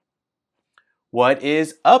What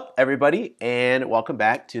is up, everybody, and welcome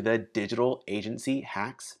back to the Digital Agency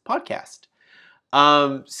Hacks podcast.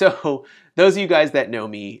 So those of you guys that know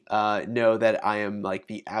me know that I am like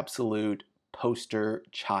the absolute poster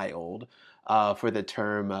child for the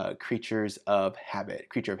term creature of habit.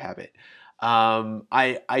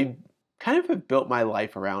 I kind of have built my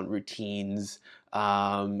life around routines,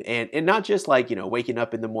 and not just like waking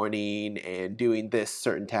up in the morning and doing this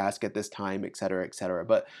certain task at this time, et cetera, et cetera.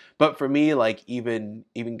 But for me, like even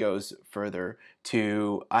goes further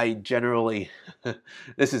to I generally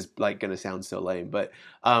this is like gonna sound so lame, but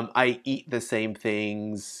I eat the same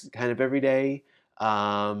things kind of every day.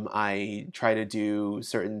 I try to do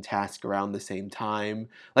certain tasks around the same time.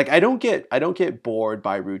 Like I don't get bored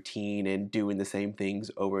by routine and doing the same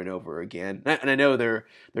things over and over again. And I know there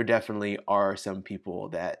definitely are some people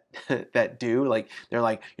that that do. Like they're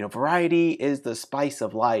like, variety is the spice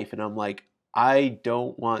of life, and I'm like, I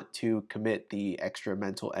don't want to commit the extra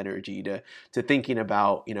mental energy to thinking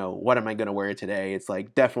about, what am I going to wear today? It's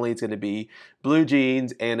like definitely it's going to be blue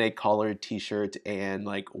jeans and a collared t-shirt and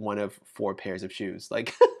like one of four pairs of shoes.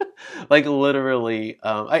 Like like literally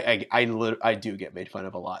I do get made fun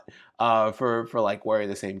of a lot for like wearing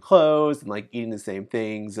the same clothes and like eating the same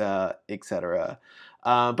things, etc.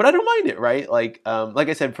 But I don't mind it, right? Like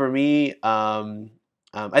I said, for me,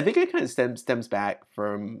 I think it kind of stems back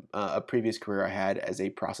from a previous career I had as a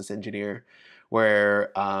process engineer,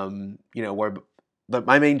 where my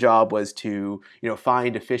main job was to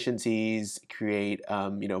find efficiencies, create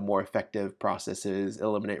more effective processes,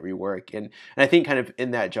 eliminate rework, and I think kind of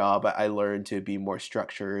in that job I learned to be more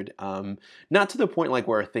structured, not to the point like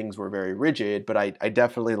where things were very rigid, but I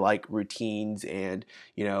definitely like routines and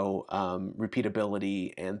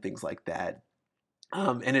repeatability and things like that.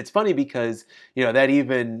 And it's funny because that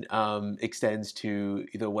even extends to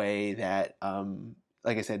the way that,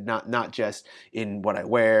 like I said, not just in what I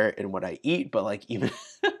wear and what I eat, but like even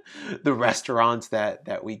the restaurants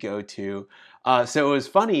that we go to. So it was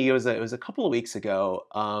funny. It was a couple of weeks ago.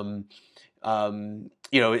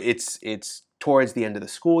 It's towards the end of the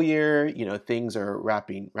school year. Things are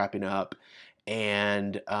wrapping up,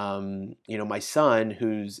 and my son,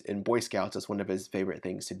 who's in Boy Scouts, that's one of his favorite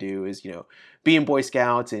things to do is be in Boy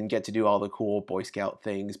Scouts and get to do all the cool Boy Scout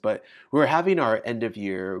things. But we were having our end of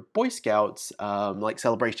year Boy Scouts like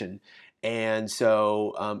celebration. And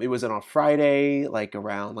so it was on a Friday, like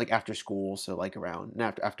around like after school, so like around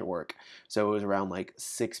after work. So it was around like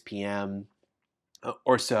 6 p.m.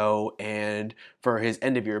 Or so, and for his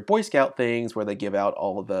end of year Boy Scout things where they give out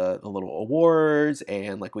all of the little awards,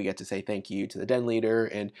 and like we get to say thank you to the den leader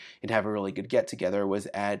and have a really good get together, was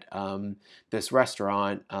at this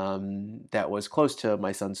restaurant that was close to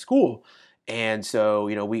my son's school. And so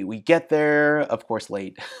we get there, of course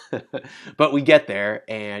late, but we get there,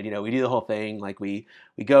 and we do the whole thing. Like we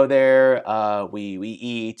go there, we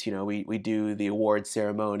eat, we do the award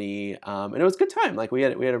ceremony, and it was a good time. Like we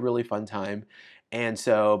had a really fun time. And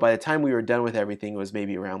so by the time we were done with everything, it was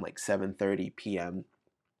maybe around like 7:30 p.m.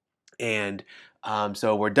 And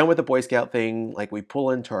so we're done with the Boy Scout thing. Like we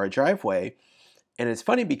pull into our driveway, and it's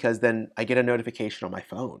funny because then I get a notification on my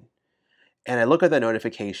phone, and I look at the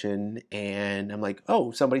notification, and I'm like,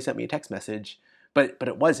 oh, somebody sent me a text message. But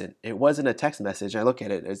it wasn't. It wasn't a text message. I look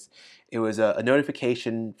at it as it was a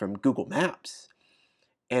notification from Google Maps,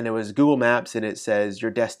 and it was Google Maps, and it says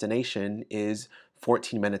your destination is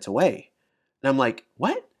 14 minutes away. And I'm like,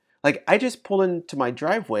 what? Like, I just pulled into my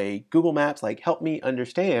driveway. Google Maps, like, help me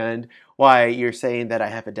understand why you're saying that I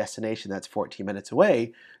have a destination that's 14 minutes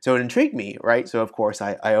away. So it intrigued me, right? So, of course,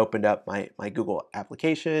 I opened up my Google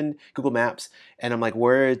application, Google Maps, and I'm like,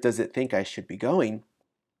 where does it think I should be going?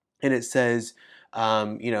 And it says,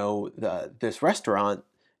 this restaurant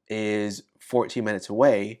is 14 minutes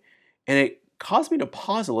away. And it caused me to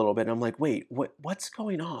pause a little bit. And I'm like, wait, what's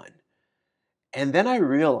going on? And then I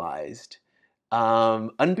realized,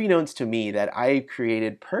 unbeknownst to me, that I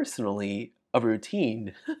created personally a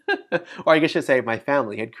routine, or I guess I should say my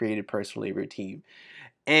family had created personally a routine.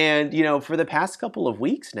 And for the past couple of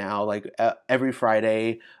weeks now, like every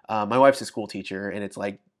Friday, my wife's a school teacher, and it's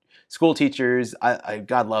like school teachers, I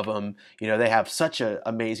God love them. They have such an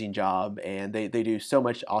amazing job, and they do so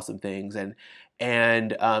much awesome things.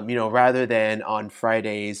 And rather than on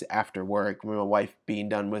Fridays after work, when my wife being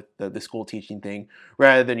done with the school teaching thing,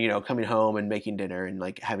 rather than coming home and making dinner and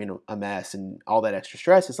like having a mess and all that extra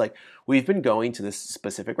stress, it's like we've been going to this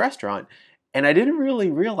specific restaurant. And I didn't really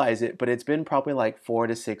realize it, but it's been probably like 4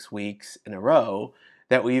 to 6 weeks in a row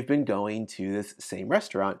that we've been going to this same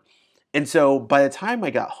restaurant. And so by the time I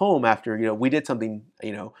got home after, we did something,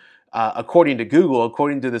 according to Google,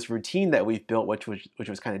 according to this routine that we've built, which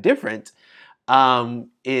was kind of different.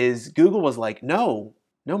 is Google was like, no,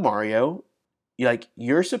 no, Mario,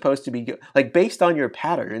 you're supposed to be like based on your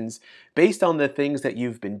patterns, based on the things that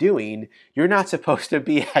you've been doing, you're not supposed to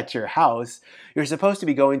be at your house. You're supposed to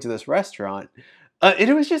be going to this restaurant. And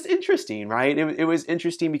it was just interesting, right? It was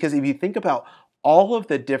interesting because if you think about all of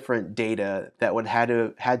the different data that would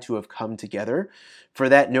had to have come together for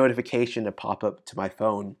that notification to pop up to my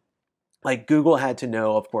phone, like Google had to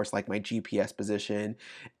know, of course, like my GPS position,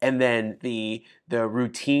 and then the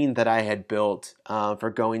routine that I had built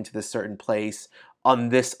for going to this certain place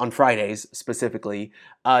on Fridays specifically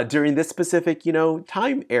during this specific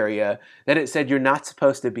time area, that it said you're not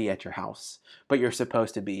supposed to be at your house, but you're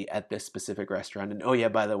supposed to be at this specific restaurant. And oh yeah,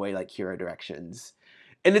 by the way, like here are directions.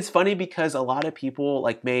 And it's funny because a lot of people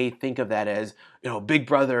like may think of that as Big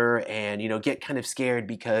Brother, and get kind of scared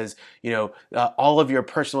because all of your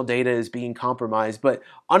personal data is being compromised. But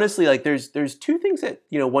honestly, like there's two things that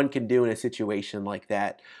one can do in a situation like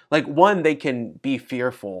that. Like one, they can be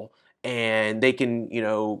fearful and they can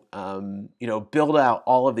build out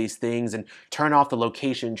all of these things and turn off the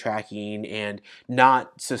location tracking and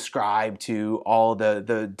not subscribe to all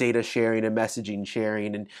the data sharing and messaging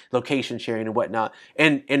sharing and location sharing and whatnot,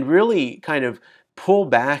 and really kind of pull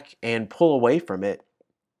back and pull away from it.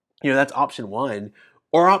 That's option one.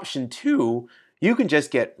 Or option two, you can just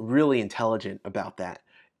get really intelligent about that.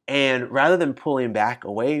 And rather than pulling back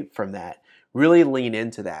away from that, really lean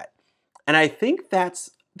into that. And I think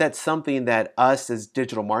that's something that us as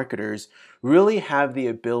digital marketers really have the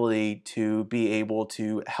ability to be able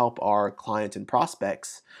to help our clients and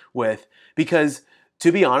prospects with, because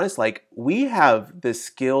to be honest, like we have the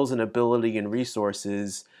skills and ability and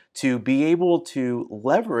resources to be able to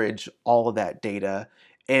leverage all of that data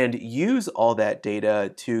and use all that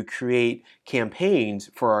data to create campaigns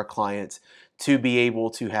for our clients to be able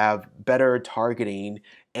to have better targeting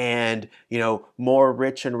and more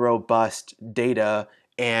rich and robust data,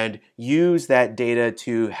 and use that data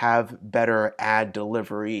to have better ad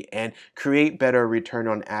delivery and create better return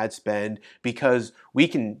on ad spend, because we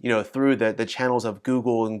can through the channels of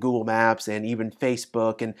Google and Google Maps and even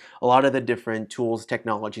Facebook and a lot of the different tools,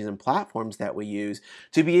 technologies, and platforms that we use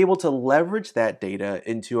to be able to leverage that data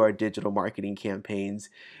into our digital marketing campaigns.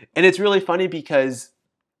 And it's really funny because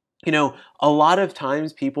a lot of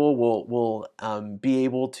times people will be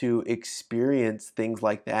able to experience things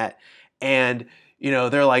like that, and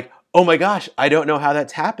they're like, "Oh my gosh, I don't know how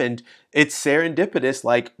that's happened. It's serendipitous.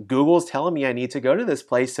 Like Google's telling me I need to go to this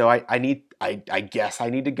place, so I guess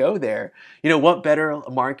I need to go there." What better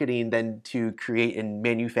marketing than to create and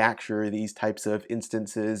manufacture these types of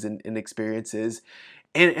instances and experiences?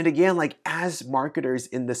 And again, like as marketers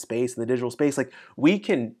in the space, in the digital space, like we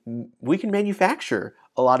can manufacture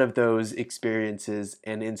a lot of those experiences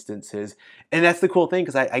and instances. And that's the cool thing,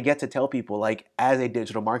 because I get to tell people, like as a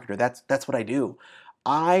digital marketer, that's what I do.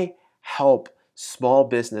 I help small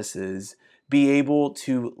businesses be able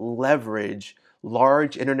to leverage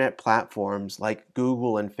large internet platforms like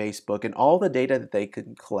Google and Facebook and all the data that they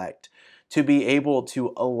can collect to be able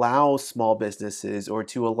to allow small businesses, or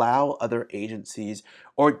to allow other agencies,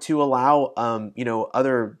 or to allow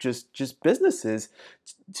other just businesses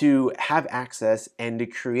to have access and to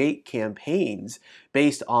create campaigns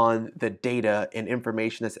based on the data and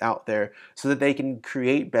information that's out there, so that they can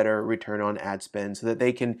create better return on ad spend, so that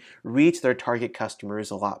they can reach their target customers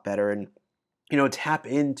a lot better, and tap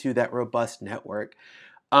into that robust network.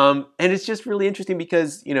 And it's just really interesting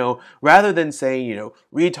because, rather than saying,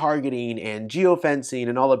 retargeting and geofencing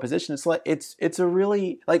and all the positions, it's a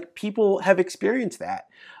really, like, people have experienced that.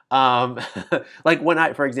 Um, like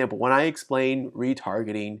for example, when I explain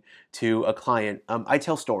retargeting to a client, I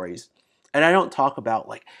tell stories, and I don't talk about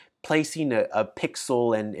like placing a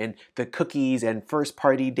pixel and the cookies and first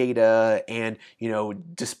party data and,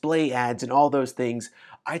 display ads and all those things.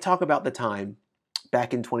 I talk about the time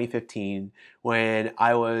back in 2015 when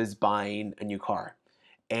I was buying a new car.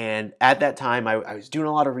 And at that time, I was doing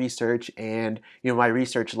a lot of research, and my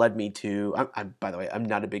research led me to. By the way, I'm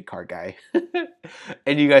not a big car guy,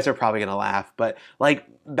 and you guys are probably gonna laugh, but like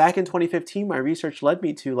back in 2015, my research led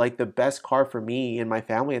me to like the best car for me and my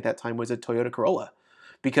family at that time was a Toyota Corolla,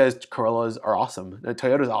 because Corollas are awesome.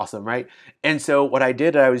 Toyota's awesome, right? And so what I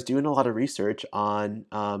did, I was doing a lot of research on,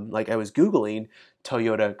 like I was Googling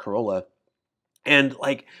Toyota Corolla, and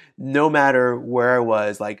like no matter where I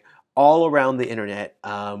was, like all around the internet,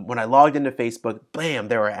 when I logged into Facebook, bam,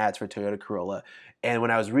 there were ads for Toyota Corolla. And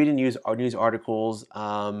when I was reading news articles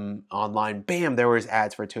online, bam, there was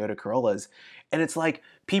ads for Toyota Corollas. And it's like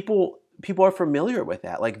people people are familiar with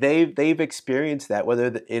that. Like they've experienced that,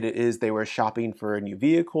 whether it is they were shopping for a new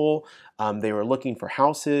vehicle, they were looking for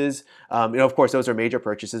houses. Of course, those are major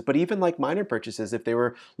purchases, but even like minor purchases, if they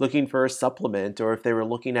were looking for a supplement, or if they were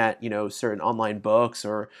looking at certain online books,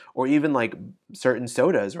 or even like certain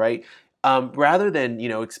sodas, right? Rather than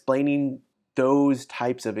explaining those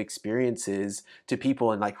types of experiences to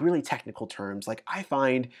people in like really technical terms, like I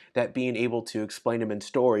find that being able to explain them in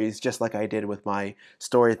stories, just like I did with my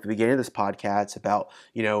story at the beginning of this podcast about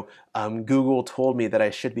Google told me that I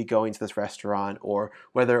should be going to this restaurant, or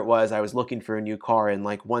whether it was I was looking for a new car, and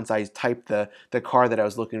like once I typed the car that I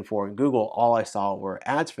was looking for in Google, all I saw were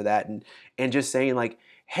ads for that, and just saying like,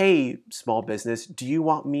 hey, small business, do you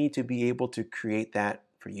want me to be able to create that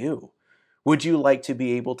for you? Would you like to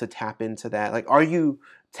be able to tap into that? Like, are you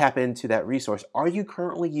tap into that resource? Are you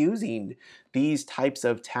currently using these types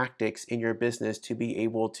of tactics in your business to be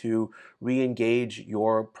able to re-engage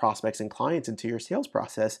your prospects and clients into your sales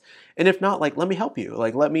process? And if not, like, let me help you.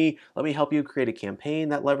 Like, let me help you create a campaign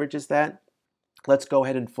that leverages that. Let's go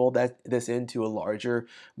ahead and fold this into a larger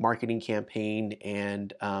marketing campaign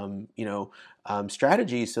and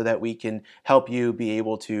strategy, so that we can help you be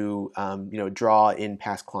able to draw in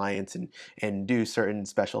past clients and do certain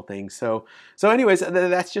special things. So anyways,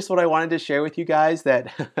 that's just what I wanted to share with you guys.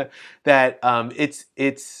 That that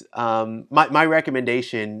it's my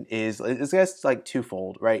recommendation is just like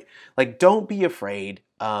twofold, right? Like, don't be afraid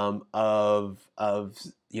of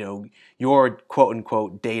your quote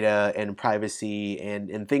unquote data and privacy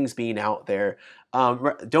and things being out there.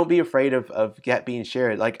 Don't be afraid of being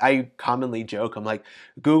shared. Like I commonly joke, I'm like,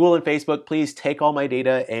 Google and Facebook, please take all my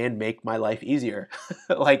data and make my life easier.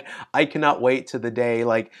 Like I cannot wait to the day,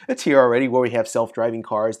 like it's here already, where we have self-driving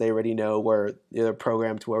cars. They already know where they're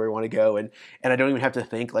programmed to where we want to go, and I don't even have to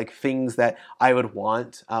think. Like things that I would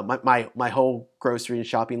want, my whole grocery and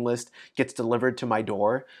shopping list gets delivered to my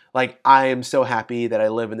door. Like I am so happy that I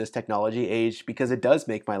live in this technology age, because it does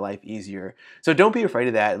make my life easier. So don't be afraid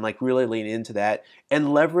of that, and like really lean into that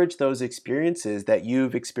and leverage those experiences that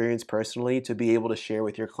you've experienced personally to be able to share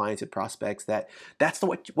with your clients and prospects. That's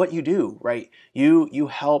what you do, right? You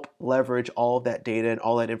help leverage all of that data and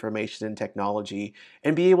all that information and technology,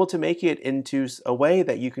 and be able to make it into a way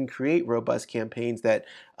that you can create robust campaigns that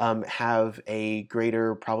have a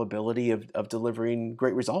greater probability of delivering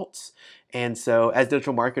great results. And so as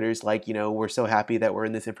digital marketers, like, we're so happy that we're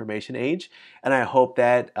in this information age. And I hope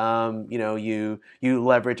that, you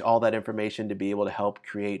leverage all that information to be able to help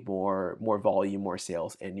create more volume, more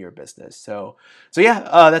sales in your business. So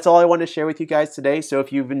yeah, that's all I wanted to share with you guys today. So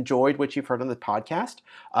if you've enjoyed what you've heard on the podcast,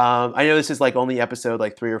 I know this is like only episode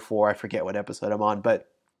like 3 or 4. I forget what episode I'm on, but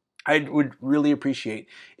I would really appreciate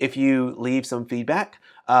if you leave some feedback.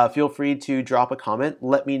 Feel free to drop a comment.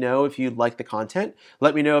 Let me know if you like the content.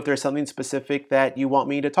 Let me know if there's something specific that you want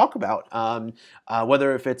me to talk about.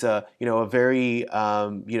 Whether if it's a very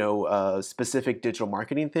specific digital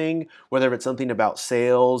marketing thing, whether it's something about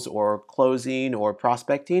sales or closing or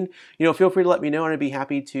prospecting. Feel free to let me know, and I'd be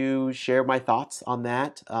happy to share my thoughts on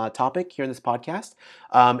that topic here in this podcast.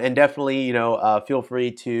 And definitely, feel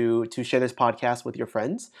free to share this podcast with your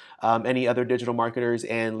friends, any other digital marketers,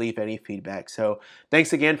 and leave any feedback. So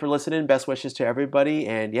thanks again for listening. Best wishes to everybody.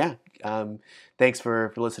 And yeah, thanks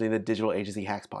for listening to the Digital Agency Hacks podcast.